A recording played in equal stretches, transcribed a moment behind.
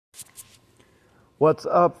What's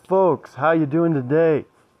up, folks? How you doing today?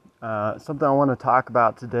 Something I want to talk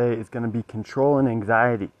about today is going to be control and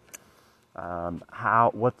anxiety.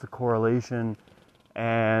 What's the correlation,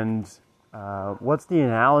 and what's the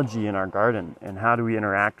analogy in our garden, and how do we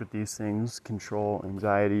interact with these things, control,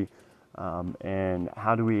 anxiety, and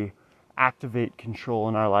how do we activate control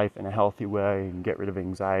in our life in a healthy way and get rid of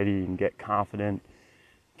anxiety and get confident,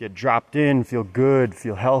 get dropped in, feel good,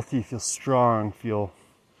 feel healthy, feel strong, feel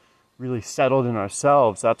really settled in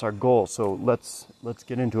ourselves. That's our goal. So let's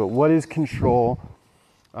get into it. What is control?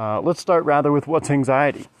 Let's start rather with what's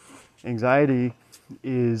anxiety. Anxiety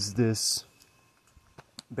is this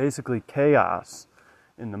basically chaos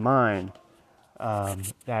in the mind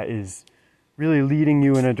that is really leading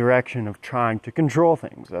you in a direction of trying to control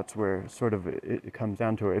things. That's where sort of it comes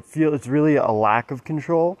down to it. It's really a lack of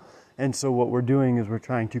control, and so what we're doing is we're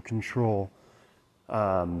trying to control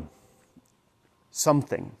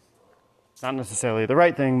something. It's not necessarily the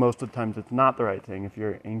right thing. Most of the times it's not the right thing. If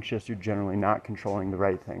you're anxious, you're generally not controlling the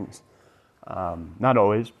right things. Not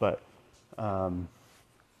always, but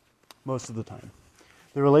most of the time.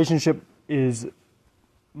 The relationship is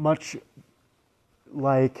much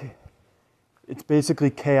like, it's basically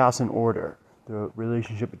chaos and order, the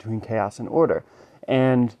relationship between chaos and order.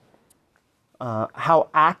 And how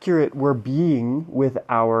accurate we're being with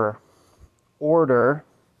our order,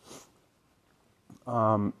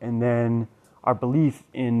 and then our belief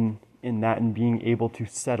in that and being able to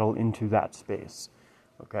settle into that space.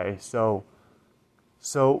 Okay, so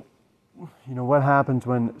what happens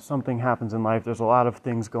when something happens in life? There's a lot of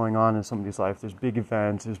things going on in somebody's life. There's big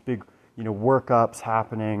events, there's big, workups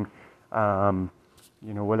happening,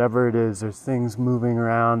 whatever it is, there's things moving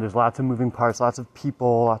around, there's lots of moving parts, lots of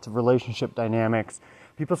people, lots of relationship dynamics.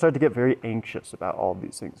 People start to get very anxious about all of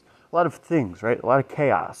these things. A lot of things, right? A lot of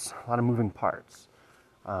chaos, a lot of moving parts.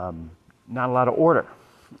 Not a lot of order.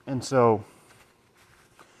 And so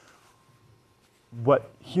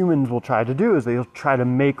what humans will try to do is they'll try to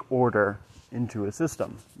make order into a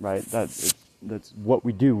system, right? That's what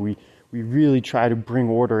we do. We really try to bring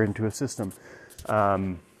order into a system,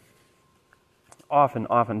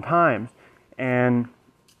 oftentimes. And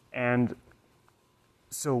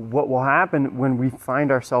so what will happen when we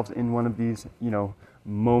find ourselves in one of these,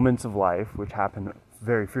 moments of life, which happen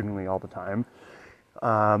very frequently all the time,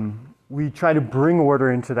 we try to bring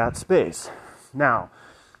order into that space. Now,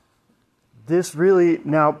 that's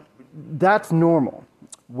normal.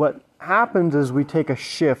 What happens is we take a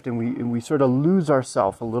shift and we sort of lose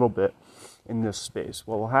ourselves a little bit in this space.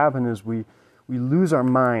 What will happen is we lose our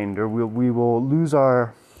mind, or we will lose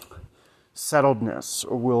our settledness,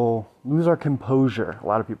 or we'll lose our composure, a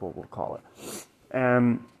lot of people will call it.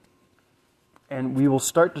 And we will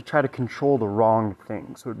start to try to control the wrong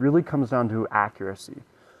thing. So it really comes down to accuracy.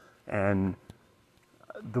 And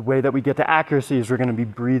the way that we get to accuracy is we're going to be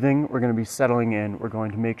breathing, we're going to be settling in, we're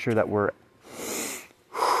going to make sure that we're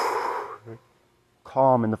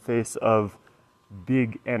calm in the face of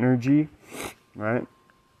big energy, right?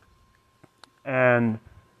 And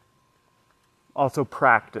also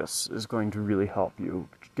practice is going to really help you.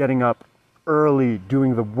 Getting up early,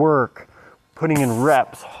 doing the work, putting in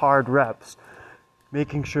reps, hard reps,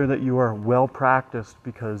 making sure that you are well practiced,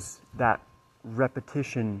 because that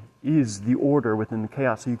repetition is the order within the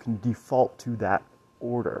chaos, so you can default to that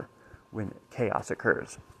order when chaos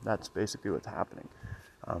occurs. That's basically what's happening.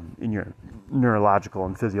 In your neurological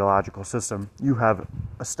and physiological system, you have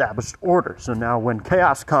established order. So now when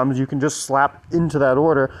chaos comes, you can just slap into that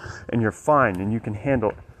order and you're fine and you can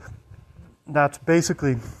handle it. That's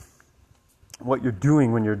basically what you're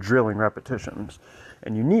doing when you're drilling repetitions.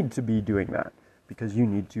 And you need to be doing that because you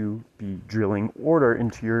need to be drilling order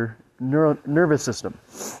into your nervous system.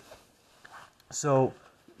 So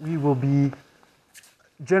we will be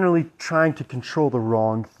generally trying to control the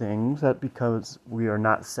wrong things. That because we are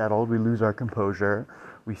not settled, we lose our composure.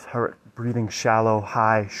 We start breathing shallow,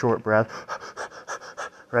 high, short breath,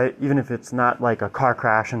 right? Even if it's not like a car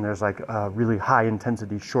crash and there's like a really high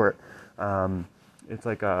intensity short. It's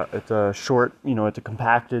a short, it's a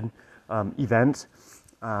compacted event.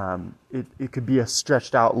 It could be a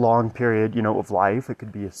stretched out long period, of life. It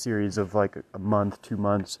could be a series of like a month, 2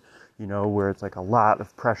 months, where it's like a lot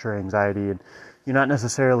of pressure, anxiety, and you're not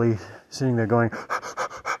necessarily sitting there going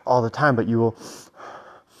all the time, but you will,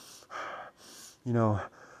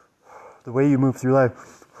 the way you move through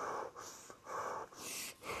life,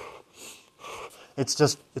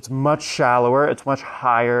 it's much shallower, it's much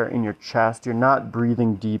higher in your chest, you're not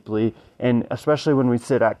breathing deeply, and especially when we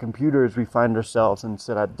sit at computers, we find ourselves, and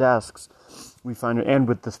sit at desks, and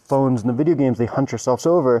with the phones and the video games, they hunch ourselves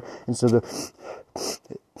over, and so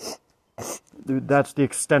that's the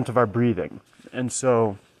extent of our breathing. And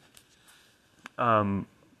so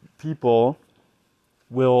people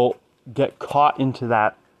will get caught into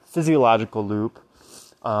that physiological loop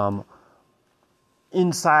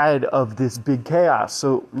inside of this big chaos.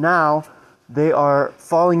 So now they are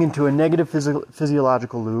falling into a negative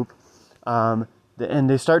physiological loop, and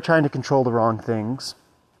they start trying to control the wrong things,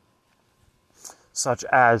 such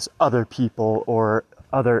as other people or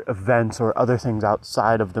other events or other things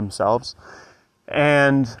outside of themselves.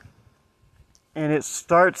 And it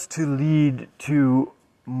starts to lead to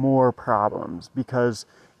more problems, because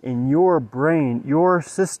in your brain, your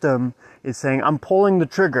system is saying, I'm pulling the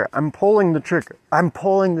trigger, I'm pulling the trigger, I'm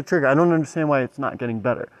pulling the trigger. I don't understand why it's not getting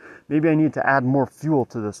better. Maybe I need to add more fuel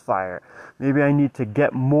to this fire. Maybe I need to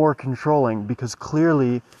get more controlling, because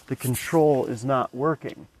clearly the control is not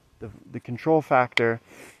working. The control factor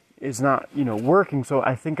is not, working, so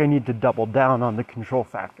I think I need to double down on the control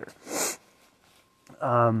factor.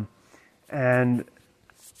 And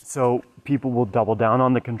so people will double down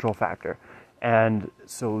on the control factor. And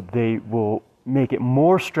so they will make it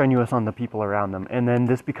more strenuous on the people around them. And then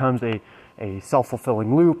this becomes a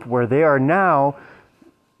self-fulfilling loop where they are now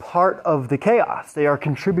part of the chaos. They are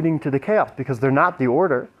contributing to the chaos because they're not the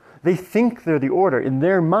order. They think they're the order. In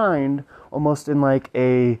their mind, almost in like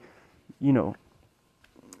it's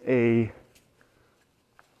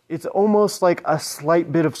almost like a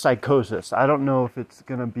slight bit of psychosis. I don't know if it's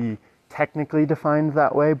going to be technically defined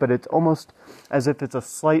that way, but it's almost as if it's a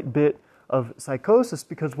slight bit of psychosis,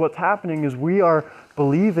 because what's happening is we are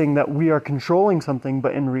believing that we are controlling something,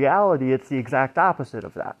 but in reality it's the exact opposite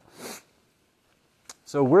of that.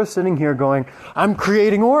 So we're sitting here going, I'm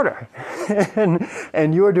creating order,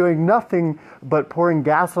 and you're doing nothing but pouring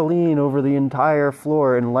gasoline over the entire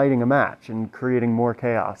floor and lighting a match and creating more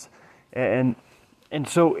chaos. And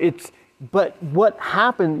so but what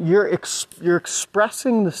happened, you're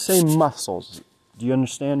expressing the same muscles. Do you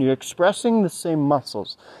understand? You're expressing the same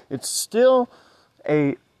muscles. It's still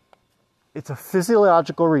it's a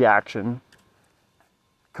physiological reaction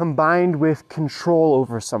combined with control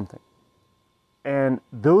over something. And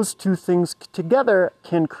those two things together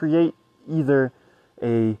can create either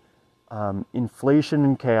a inflation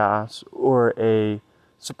and chaos, or a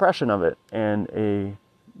suppression of it and a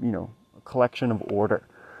collection of order.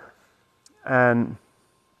 And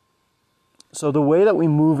so the way that we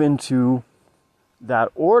move into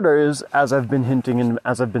that order is, as I've been hinting and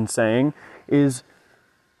as I've been saying, is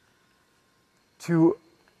to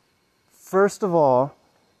first of all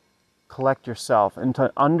collect yourself and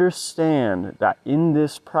to understand that in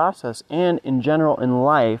this process and in general in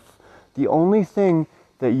life, the only thing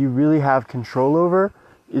that you really have control over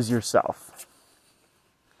is yourself.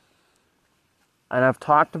 And I've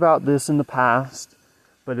talked about this in the past,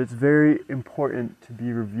 but it's very important to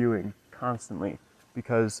be reviewing constantly,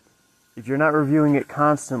 because if you're not reviewing it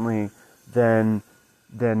constantly, then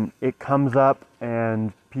it comes up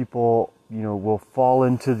and people, will fall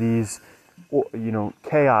into these,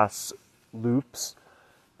 chaos loops,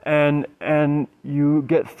 and you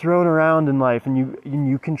get thrown around in life, and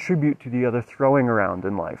you contribute to the other throwing around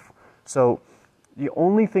in life. So the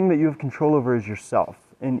only thing that you have control over is yourself.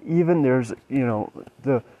 And even there's,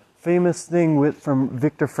 the famous thing from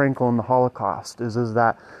Viktor Frankl in the Holocaust is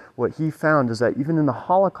that what he found is that even in the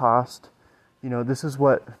Holocaust, this is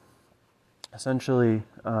what essentially,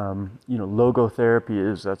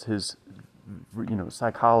 logotherapy is. That's his,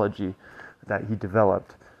 psychology that he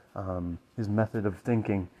developed, his method of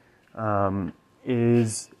thinking,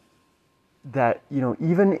 is that,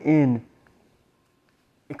 even in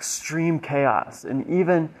extreme chaos, and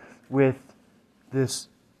even with this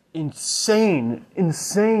insane,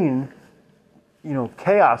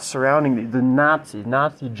 chaos surrounding the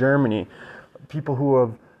Nazi Germany, people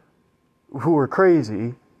who were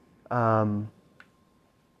crazy, and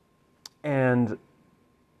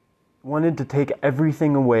wanted to take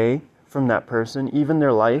everything away from that person, even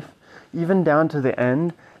their life, even down to the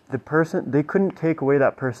end. They couldn't take away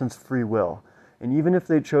that person's free will. And even if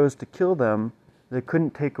they chose to kill them, they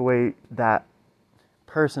couldn't take away that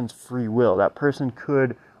person's free will. That person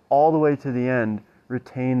could, all the way to the end,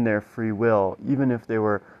 retain their free will, even if they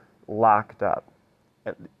were locked up.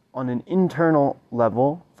 On an internal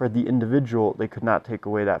level, for the individual, they could not take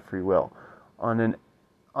away that free will. On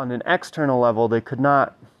an external level, they could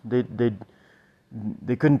not. They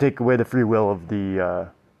couldn't take away the free will of the,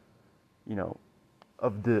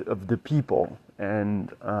 of the people, and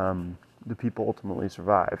the people ultimately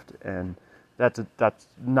survived. And that's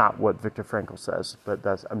not what Viktor Frankl says, but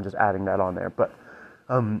I'm just adding that on there. But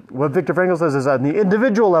what Viktor Frankl says is that on the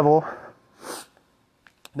individual level,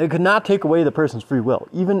 they could not take away the person's free will,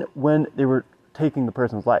 even when they were taking the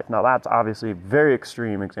person's life. Now that's obviously a very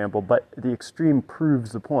extreme example, but the extreme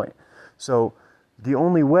proves the point. So the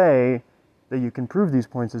only way that you can prove these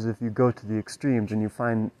points is if you go to the extremes and you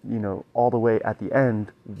find, all the way at the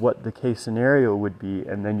end what the case scenario would be,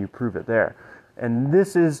 and then you prove it there. And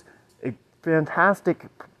this is a fantastic,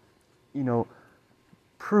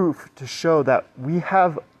 proof to show that we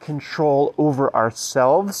have control over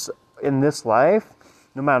ourselves in this life,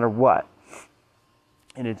 no matter what.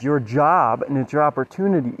 And it's your job and it's your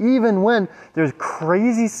opportunity, even when there's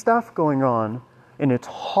crazy stuff going on and it's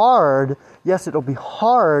hard. Yes, it'll be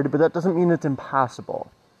hard, but that doesn't mean it's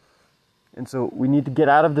impossible. And so we need to get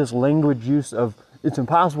out of this language use of it's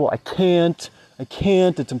impossible, I can't,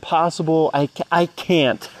 it's impossible, I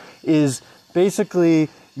can't, is basically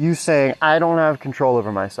you saying, I don't have control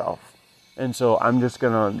over myself. And so I'm just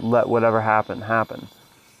going to let whatever happen.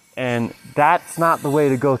 And that's not the way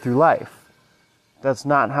to go through life. That's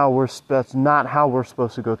not how we're supposed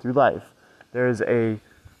to go through life. There's a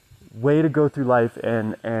way to go through life,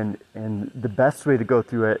 and the best way to go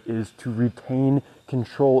through it is to retain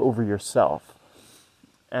control over yourself.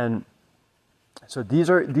 And so these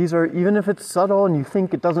are even if it's subtle and you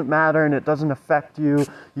think it doesn't matter and it doesn't affect you,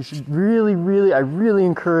 you should I really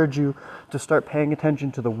encourage you to start paying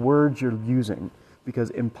attention to the words you're using.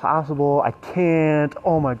 Because impossible, I can't,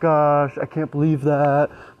 oh my gosh, I can't believe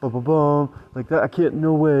that, like that, I can't,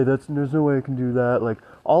 no way, there's no way I can do that. Like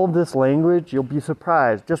all of this language, you'll be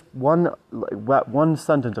surprised. Just one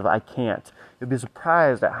sentence of I can't, you'll be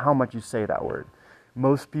surprised at how much you say that word.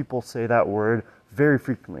 Most people say that word very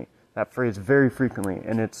frequently, that phrase very frequently,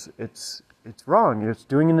 and it's wrong. It's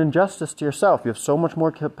doing an injustice to yourself. You have so much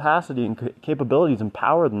more capacity and capabilities and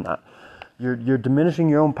power than that. You're diminishing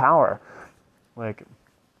your own power. Like,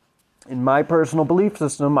 in my personal belief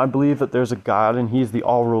system, I believe that there's a God and He's the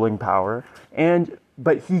all-ruling power,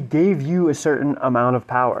 but He gave you a certain amount of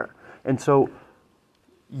power. And so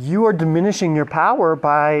you are diminishing your power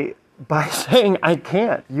by saying, I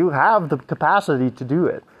can't. You have the capacity to do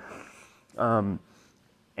it.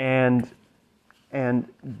 And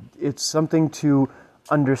it's something to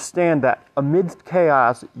understand that amidst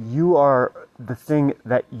chaos, you are the thing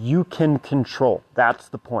that you can control. That's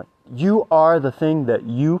the point. You are the thing that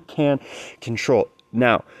you can control.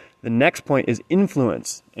 Now, the next point is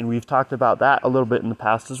influence, and we've talked about that a little bit in the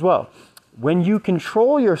past as well. When you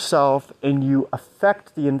control yourself and you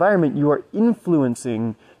affect the environment, you are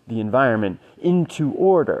influencing the environment into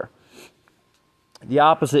order. The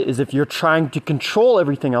opposite is if you're trying to control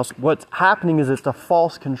everything else, what's happening is it's a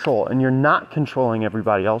false control, and you're not controlling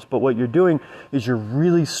everybody else, but what you're doing is you're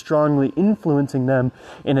really strongly influencing them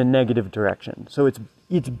in a negative direction. So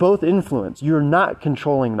it's both influence. You're not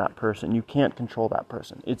controlling that person. You can't control that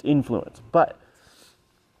person. It's influence. But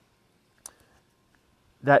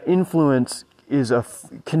that influence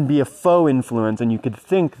can be a faux influence, and you could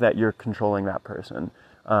think that you're controlling that person.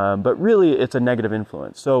 But really, it's a negative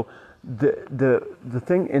influence. So the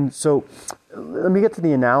thing, and so let me get to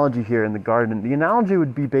the analogy here in the garden. The analogy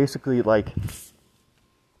would be basically like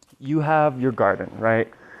you have your garden,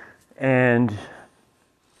 right? And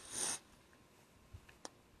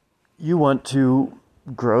you want to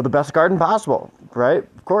grow the best garden possible, right?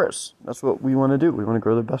 Of course, that's what we want to do. We want to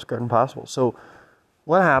grow the best garden possible. So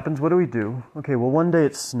what happens? What do we do? Okay, well, one day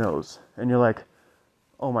it snows, and you're like,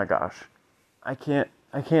 oh my gosh, I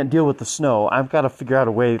can't deal with the snow. I've got to figure out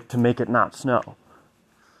a way to make it not snow.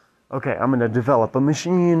 Okay, I'm going to develop a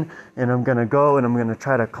machine, and I'm going to go and I'm going to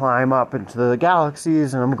try to climb up into the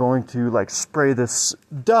galaxies, and I'm going to spray this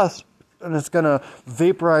dust, and it's going to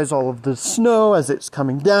vaporize all of the snow as it's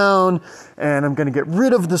coming down, and I'm going to get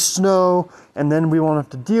rid of the snow, and then we won't have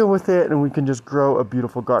to deal with it, and we can just grow a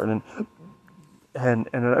beautiful garden, and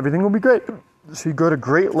everything will be great. So you go to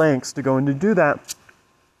great lengths to go and to do that,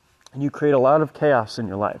 and you create a lot of chaos in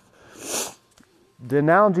your life. The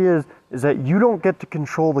analogy is that you don't get to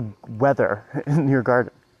control the weather in your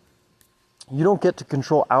garden. You don't get to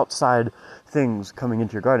control outside things coming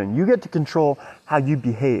into your garden. You get to control how you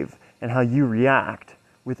behave and how you react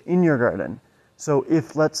within your garden. So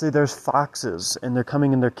if, let's say, there's foxes and they're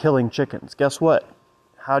coming and they're killing chickens, guess what?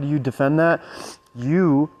 How do you defend that?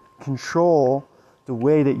 You control the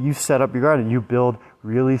way that you set up your garden. You build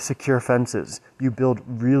really secure fences. You build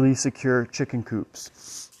really secure chicken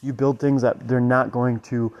coops. You build things that they're not going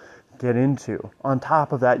to get into. On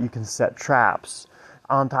top of that, you can set traps.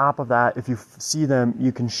 On top of that, if you see them,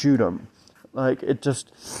 you can shoot them.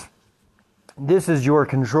 This is your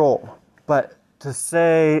control. But to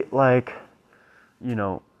say, you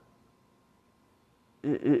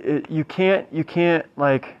can't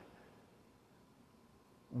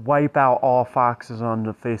wipe out all foxes on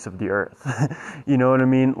the face of the earth. You know what I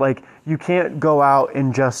mean? Like, you can't go out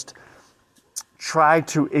and just try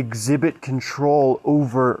to exhibit control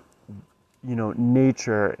over, you know,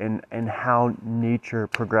 nature and how nature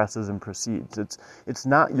progresses and proceeds. It's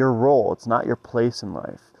not your role. It's not your place in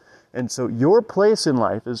life. And so your place in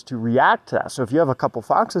life is to react to that. So if you have a couple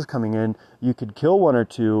foxes coming in, you could kill one or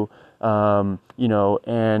two, you know,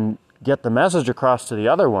 and get the message across to the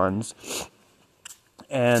other ones,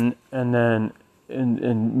 and then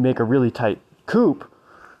make a really tight coop,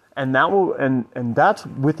 and that will and that's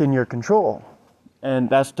within your control, and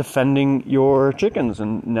that's defending your chickens,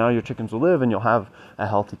 and now your chickens will live, and you'll have a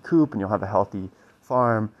healthy coop, and you'll have a healthy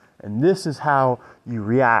farm. And this is how you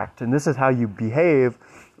react, and this is how you behave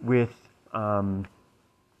with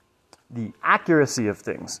the accuracy of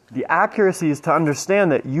things. The accuracy is to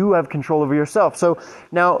understand that you have control over yourself. So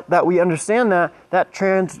now that we understand that, that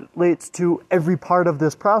translates to every part of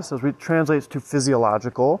this process. It translates to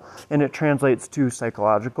physiological, and it translates to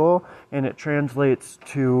psychological, and it translates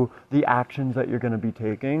to the actions that you're going to be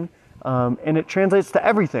taking, and it translates to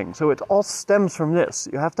everything. So it all stems from this.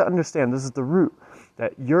 You have to understand, this is the root,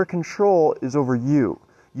 that your control is over you.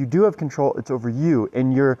 You do have control, it's over you,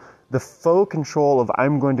 and the faux control of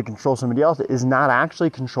I'm going to control somebody else is not actually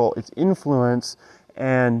control, it's influence,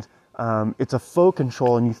 and it's a faux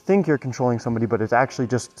control, and you think you're controlling somebody, but it's actually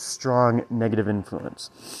just strong negative influence.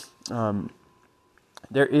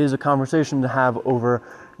 There is a conversation to have over,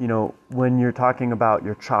 you know, when you're talking about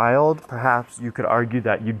your child, perhaps you could argue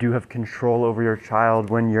that you do have control over your child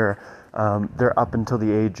when they're up until the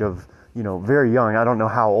age of, you know, very young. I don't know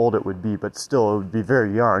how old it would be, but still it would be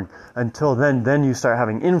very young. Until then you start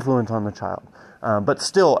having influence on the child. But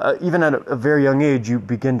still, even at a very young age, you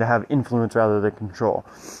begin to have influence rather than control.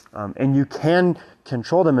 And you can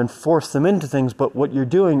control them and force them into things, but what you're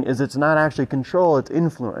doing is it's not actually control, it's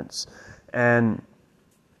influence. And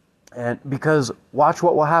because watch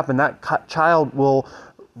what will happen, that child will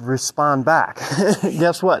respond back.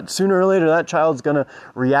 Guess what? Sooner or later, that child's going to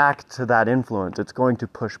react to that influence. It's going to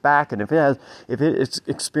push back, and if it's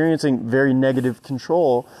experiencing very negative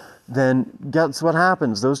control, then guess what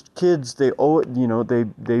happens? Those kids, they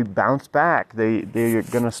bounce back. They're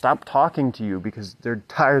going to stop talking to you because they're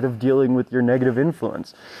tired of dealing with your negative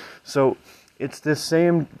influence. So it's the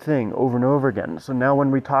same thing over and over again. So now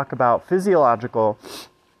when we talk about physiological,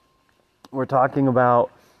 we're talking about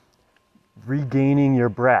regaining your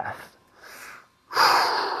breath,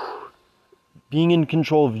 being in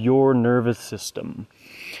control of your nervous system.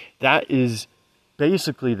 That is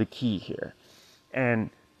basically the key here. And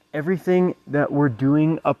everything that we're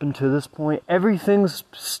doing up until this point, everything's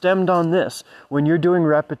stemmed on this. When you're doing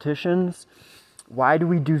repetitions, why do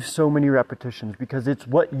we do so many repetitions? Because it's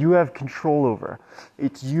what you have control over.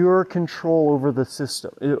 It's your control over the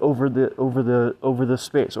system, over the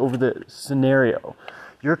space, over the scenario.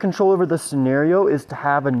 Your control over the scenario is to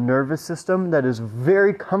have a nervous system that is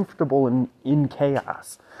very comfortable in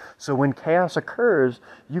chaos. So when chaos occurs,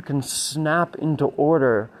 you can snap into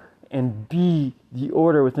order and be the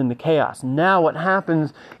order within the chaos. Now what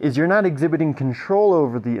happens is you're not exhibiting control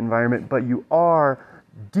over the environment, but you are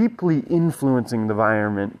deeply influencing the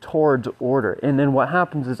environment towards order. And then what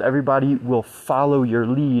happens is everybody will follow your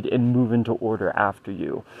lead and move into order after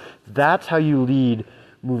you. That's how you lead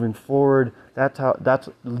moving forward. That's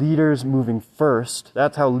leaders moving first.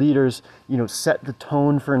 That's how leaders, set the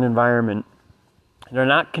tone for an environment. They're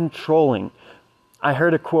not controlling. I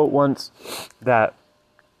heard a quote once that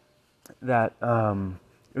it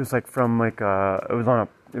was like from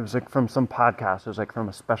it was like from some podcast. It was like from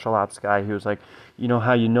a special ops guy. He was like,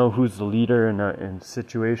 how you know who's the leader in a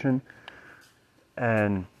situation,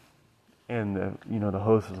 and the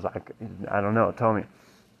host was like, I don't know, tell me,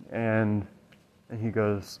 and he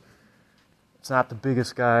goes, it's not the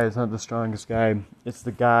biggest guy, it's not the strongest guy, it's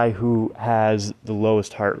the guy who has the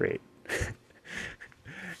lowest heart rate.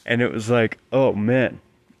 And it was like, oh man,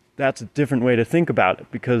 that's a different way to think about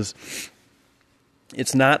it, because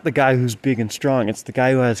it's not the guy who's big and strong, it's the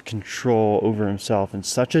guy who has control over himself in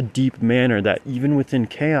such a deep manner that even within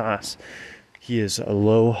chaos, he is a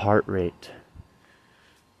low heart rate.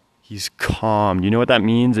 He's calm. You know what that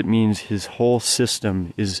means? It means his whole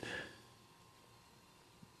system is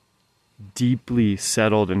deeply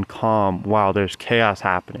settled and calm while there's chaos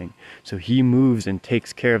happening. So he moves and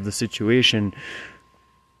takes care of the situation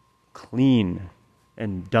clean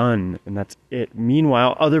and done, and that's it.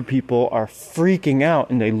 Meanwhile, other people are freaking out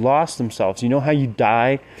and they lost themselves. You know how you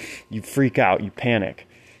die? You freak out, you panic.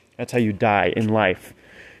 That's how you die in life.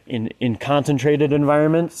 In concentrated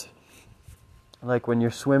environments, like when you're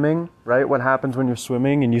swimming, right? What happens when you're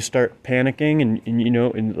swimming and you start panicking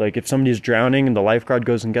and like if somebody's drowning and the lifeguard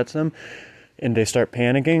goes and gets them and they start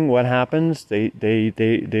panicking, what happens? They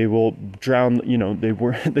will drown,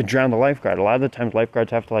 they drown the lifeguard. A lot of the times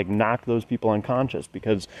lifeguards have to like knock those people unconscious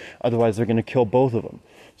because otherwise they're going to kill both of them.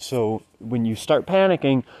 So when you start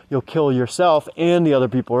panicking, you'll kill yourself and the other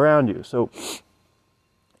people around you. So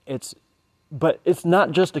but it's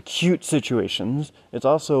not just acute situations. It's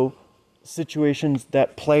also situations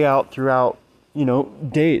that play out throughout,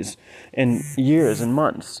 days and years and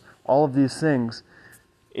months. All of these things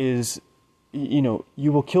is, you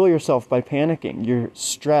will kill yourself by panicking. Your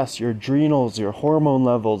stress, your adrenals, your hormone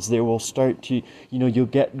levels, they will start to, you'll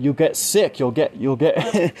get sick. You'll get you'll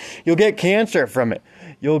get cancer from it.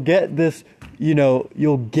 You'll get this,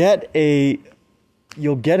 you'll get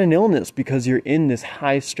an illness because you're in this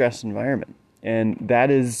high stress environment. And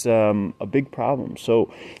that is a big problem.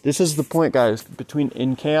 So this is the point, guys.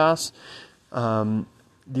 In chaos,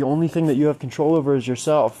 the only thing that you have control over is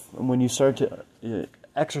yourself. And when you start to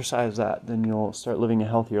exercise that, then you'll start living a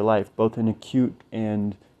healthier life, both in acute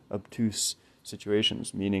and obtuse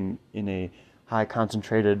situations, meaning in a high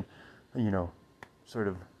concentrated, sort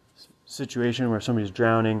of situation where somebody's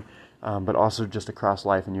drowning, but also just across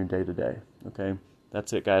life in your day-to-day. Okay?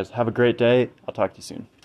 That's it, guys. Have a great day. I'll talk to you soon.